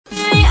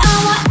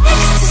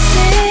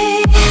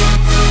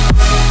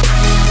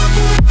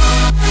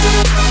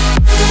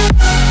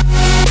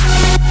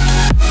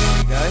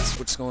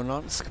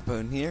everyone, it's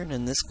Capone here, and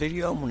in this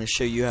video I'm going to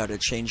show you how to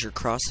change your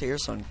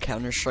crosshairs on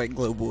Counter-Strike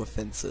Global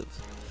Offensive.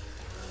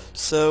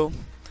 So,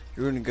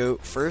 you're going to go,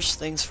 first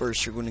things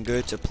first, you're going to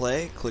go to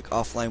play, click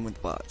offline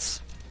with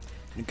bots.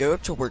 You go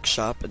up to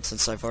workshop, and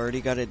since I've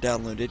already got it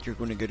downloaded, you're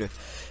going to go to,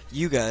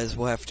 you guys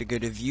will have to go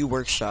to view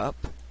workshop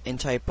and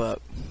type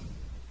up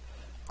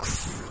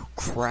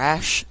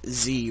crash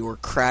Z, or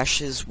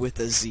crashes with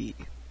a Z.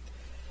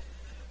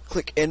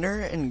 Click enter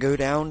and go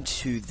down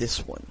to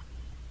this one.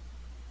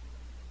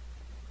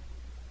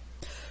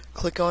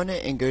 Click on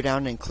it and go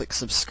down and click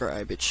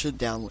subscribe. It should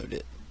download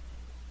it.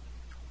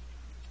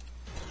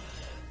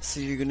 So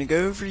you're going to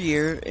go over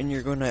here and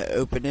you're going to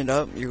open it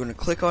up. You're going to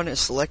click on it,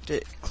 select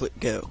it, click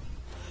go.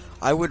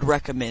 I would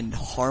recommend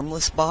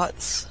harmless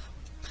bots,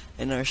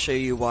 and I'll show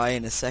you why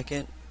in a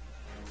second.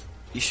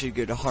 You should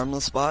go to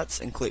harmless bots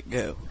and click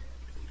go.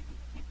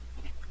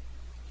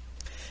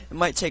 It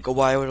might take a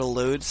while to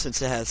load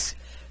since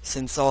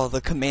all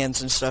the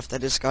commands and stuff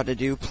that it's got to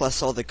do,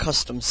 plus all the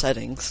custom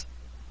settings.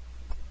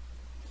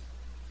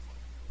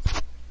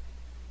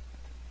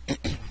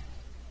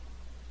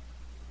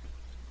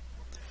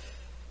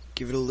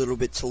 Give it a little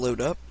bit to load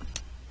up,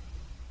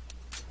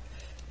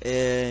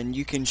 and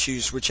you can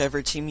choose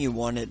whichever team you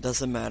want. It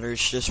doesn't matter,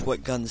 it's just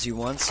what guns you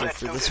want. So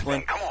for this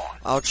one,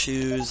 I'll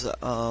choose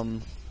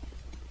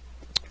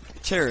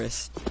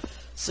terrorist.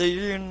 So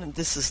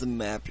this is the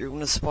map. You're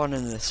going to spawn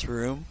in this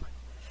room.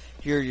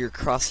 Here are your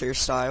crosshair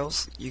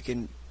styles. You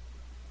can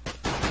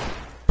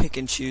pick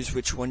and choose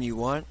which one you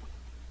want.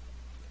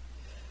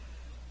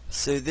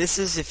 So this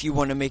is if you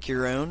want to make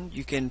your own.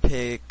 You can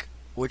pick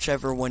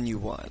whichever one you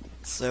want.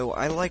 So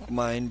I like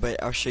mine,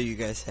 but I'll show you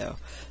guys how.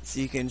 So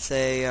you can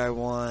say I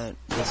want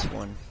this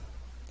one.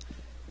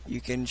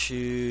 You can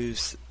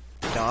choose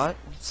dot.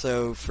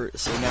 So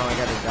now I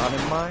got a dot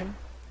in mine.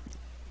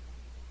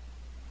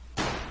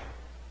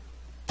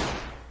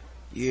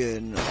 You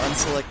can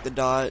unselect the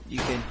dot. You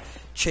can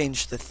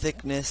change the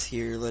thickness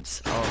here.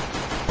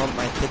 I'll bump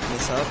my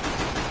thickness up.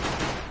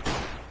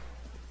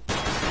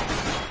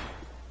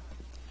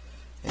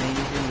 And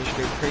you can just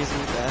go crazy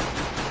with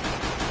that.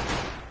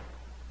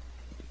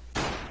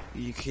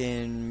 You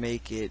can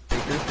make it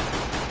bigger.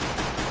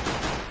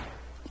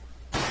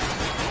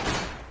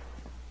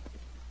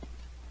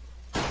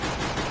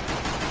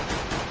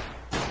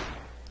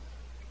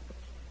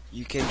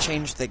 You can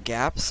change the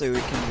gap so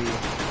it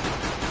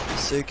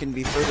can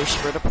be further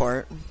spread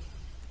apart.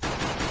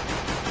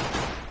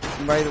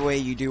 And by the way,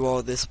 you do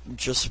all this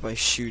just by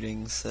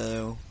shooting,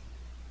 so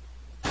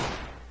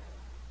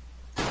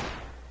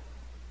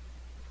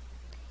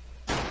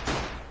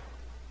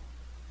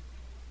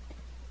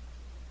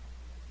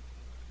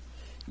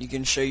you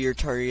can show your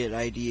target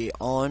ID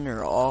on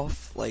or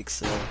off, like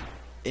so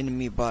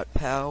enemy bot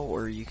POW,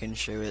 or you can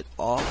show it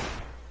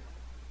off.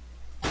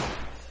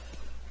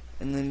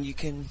 And then you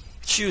can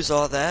choose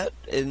all that,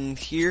 and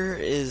here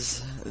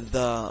is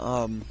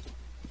the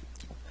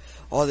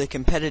all the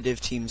competitive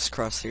teams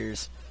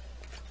crosshairs.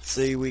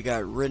 So we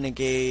got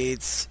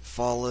Renegades,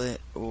 Fallen,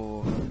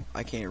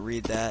 I can't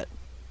read that.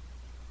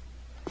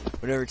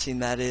 Whatever team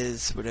that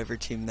is.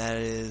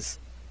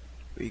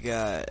 We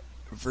got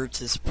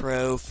Virtus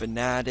Pro,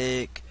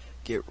 Fnatic,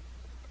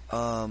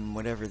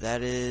 whatever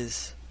that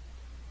is.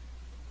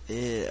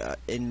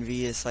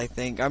 Envious, I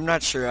think. I'm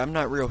not sure. I'm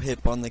not real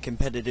hip on the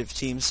competitive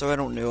teams, so I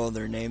don't know all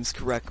their names.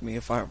 Correct me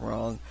if I'm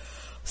wrong.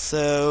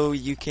 So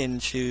you can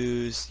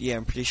choose, yeah,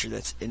 I'm pretty sure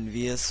that's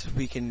Envious.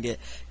 We can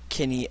get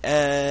Kenny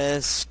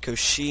S,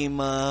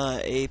 Koshima,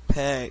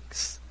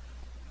 Apex,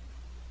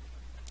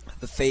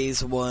 the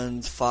Phase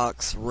ones,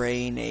 Fox,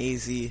 Rain,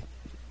 AZ. You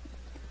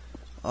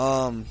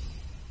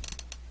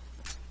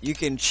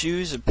can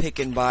choose and pick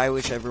and buy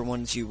whichever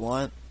ones you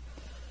want.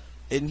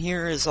 And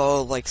here is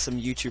all like some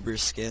YouTuber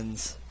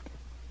skins.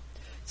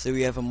 So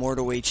we have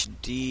Immortal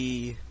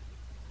HD,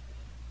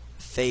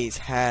 FaZe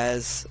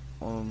has,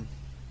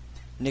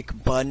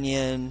 Nick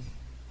Bunyan,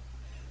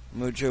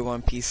 Mojo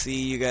on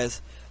PC. You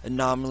guys,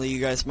 Anomaly, you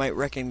guys might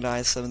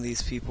recognize some of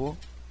these people.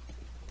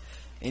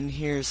 And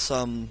here's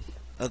some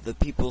of the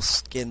people's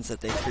skins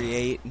that they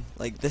create,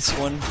 like this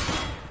one.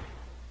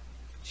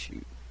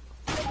 Shoot.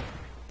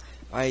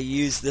 I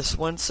use this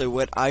one. So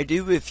what I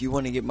do, if you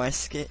want to get my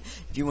skin,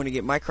 if you want to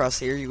get my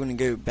crosshair, you're going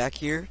to go back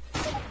here,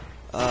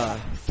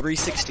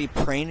 360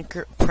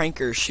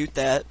 pranker, shoot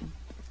that.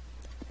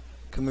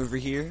 Come over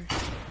here,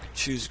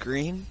 choose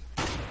green,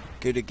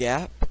 go to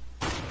gap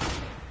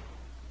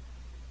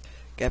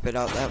it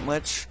out that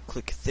much,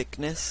 click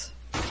thickness,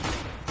 and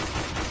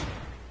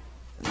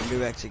then go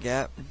back to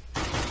gap. I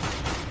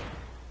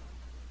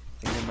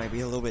think it might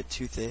be a little bit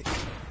too thick.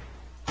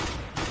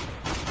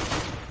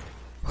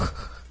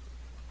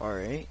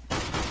 Alright.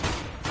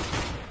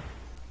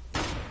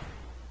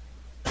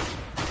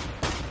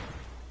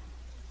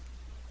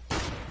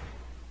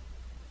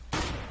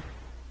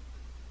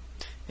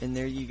 And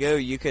there you go.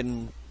 You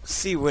can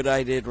see what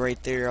I did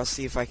right there. I'll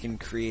see if I can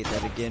create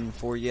that again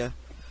for you.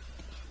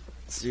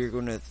 So you're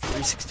going to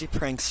 360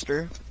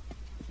 prankster,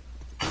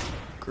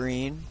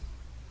 green,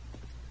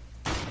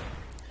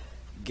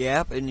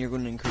 gap, and you're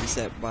going to increase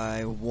that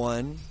by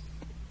 1.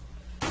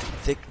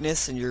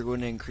 Thickness, and you're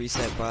going to increase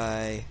that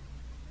by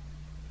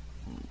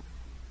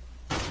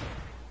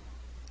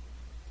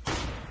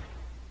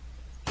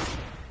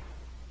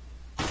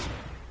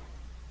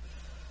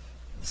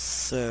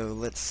so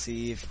let's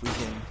see if we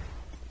can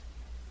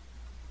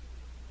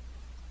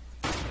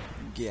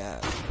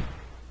gap.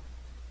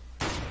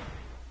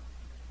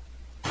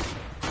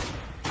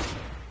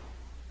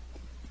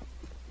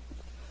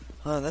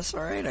 That's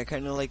alright. I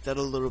kinda like that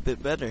a little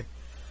bit better.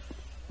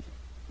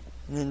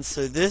 And then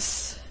so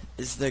this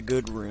is the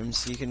good room,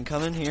 so you can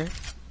come in here.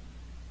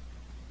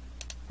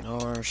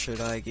 Or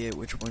should I get,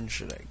 which one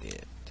should I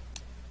get?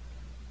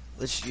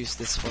 Let's use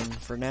this one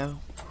for now.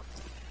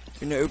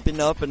 You're gonna open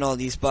up and all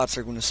these bots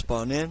are gonna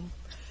spawn in.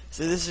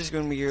 So this is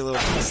gonna be your little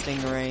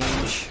testing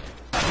range.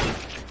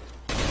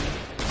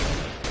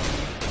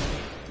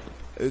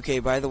 Okay,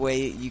 by the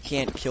way, you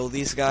can't kill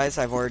these guys.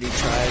 I've already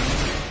tried.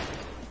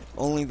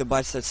 Only the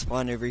bots that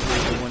spawn over here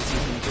are the ones you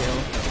can kill.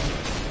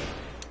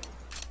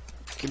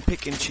 You can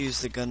pick and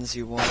choose the guns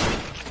you want.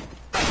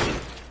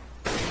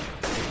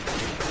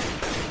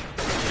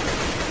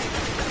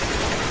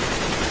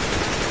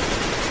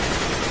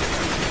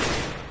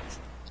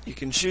 You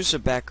can choose a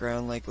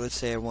background, like let's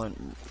say I want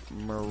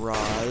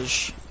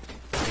Mirage.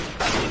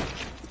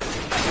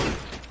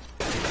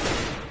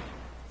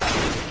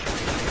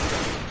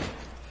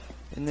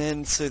 And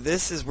then, so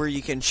this is where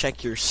you can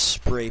check your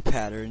spray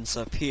patterns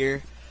up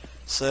here.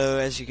 So,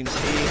 as you can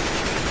see,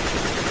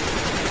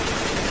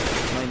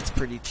 mine's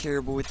pretty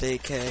terrible with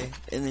AK.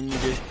 And then you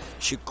just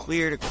shoot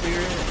clear to clear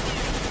it.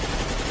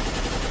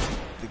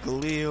 The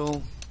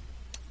Galil.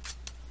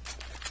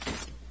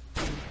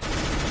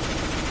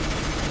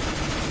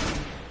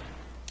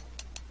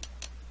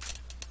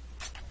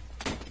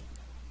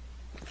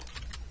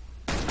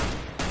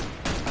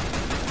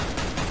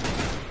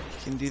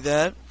 You can do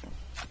that.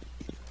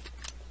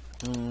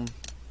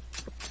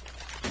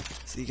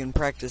 So you can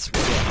practice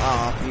with the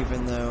op,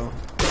 even though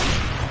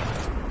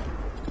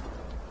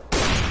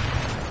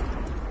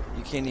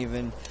you can't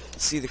even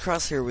see the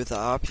crosshair with the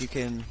op. You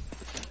can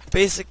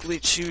basically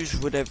choose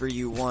whatever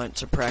you want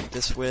to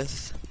practice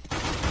with.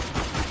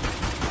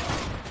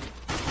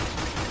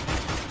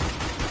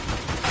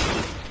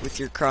 With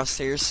your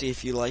crosshair, see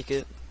if you like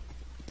it.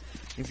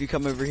 If you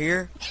come over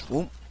here,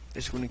 whoop,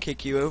 it's going to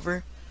kick you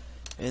over.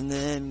 And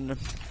then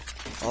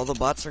all the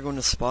bots are going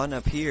to spawn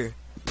up here.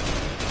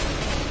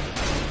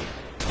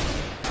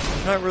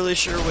 I'm not really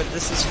sure what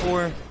this is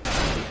for.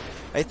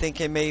 I think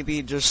it may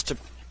be just to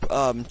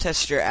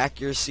test your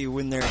accuracy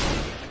when they're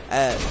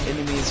at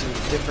enemies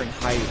with different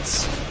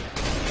heights.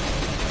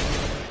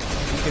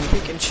 You can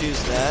pick and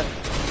choose that.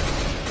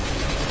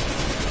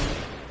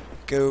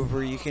 Go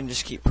over, you can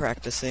just keep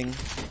practicing,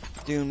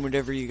 doing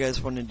whatever you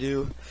guys want to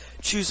do.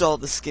 Choose all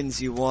the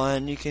skins you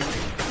want. You can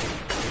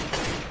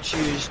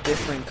choose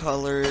different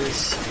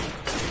colors.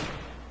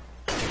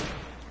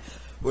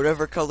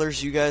 Whatever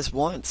colors you guys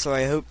want. So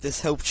I hope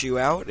this helped you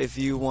out. If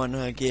you want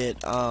to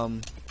get,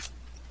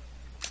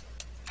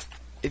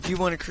 if you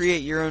want to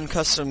create your own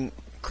custom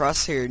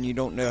crosshair and you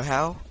don't know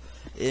how,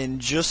 and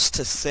just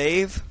to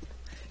save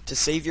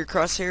your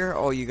crosshair,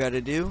 all you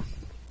gotta do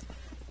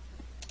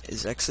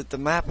is exit the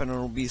map and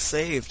it'll be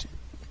saved.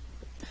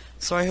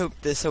 So I hope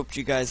this helped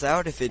you guys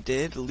out. If it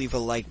did, leave a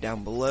like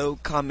down below,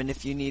 comment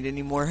if you need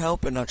any more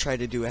help, and I'll try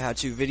to do a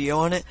how-to video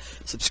on it.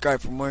 Subscribe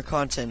for more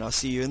content. I'll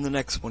see you in the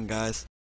next one, guys.